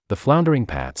the Floundering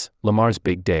Pats, Lamar's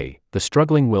Big Day, the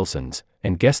Struggling Wilsons,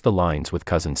 and Guess the Lines with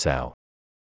Cousin Sal.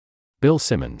 Bill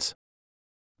Simmons.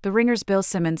 The Ringer's Bill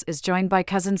Simmons is joined by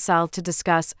Cousin Sal to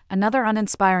discuss another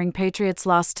uninspiring Patriots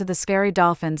loss to the scary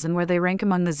Dolphins and where they rank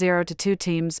among the 0-2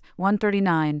 teams,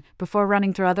 139, before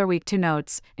running through other Week 2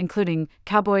 notes, including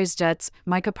Cowboys-Jets,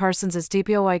 Micah Parsons'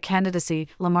 DPOY candidacy,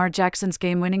 Lamar Jackson's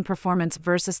game-winning performance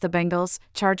versus the Bengals,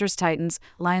 Chargers-Titans,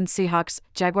 Lions-Seahawks,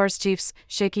 Jaguars-Chiefs,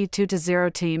 shaky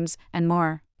 2-0 teams, and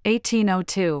more.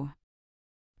 1802.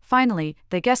 Finally,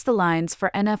 they guessed the lines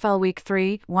for NFL Week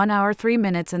 3, 1 hour 3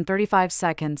 minutes and 35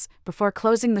 seconds, before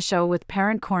closing the show with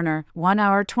Parent Corner, 1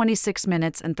 hour 26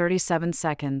 minutes and 37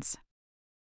 seconds.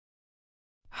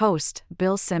 Host,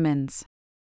 Bill Simmons.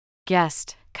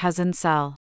 Guest, Cousin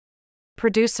Sal.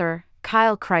 Producer,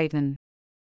 Kyle Crichton.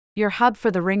 Your hub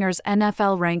for the Ringer's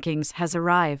NFL rankings has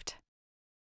arrived.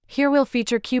 Here we'll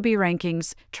feature QB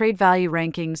rankings, trade value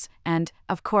rankings, and,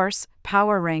 of course,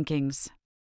 power rankings.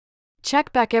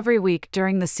 Check back every week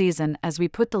during the season as we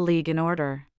put the league in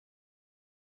order.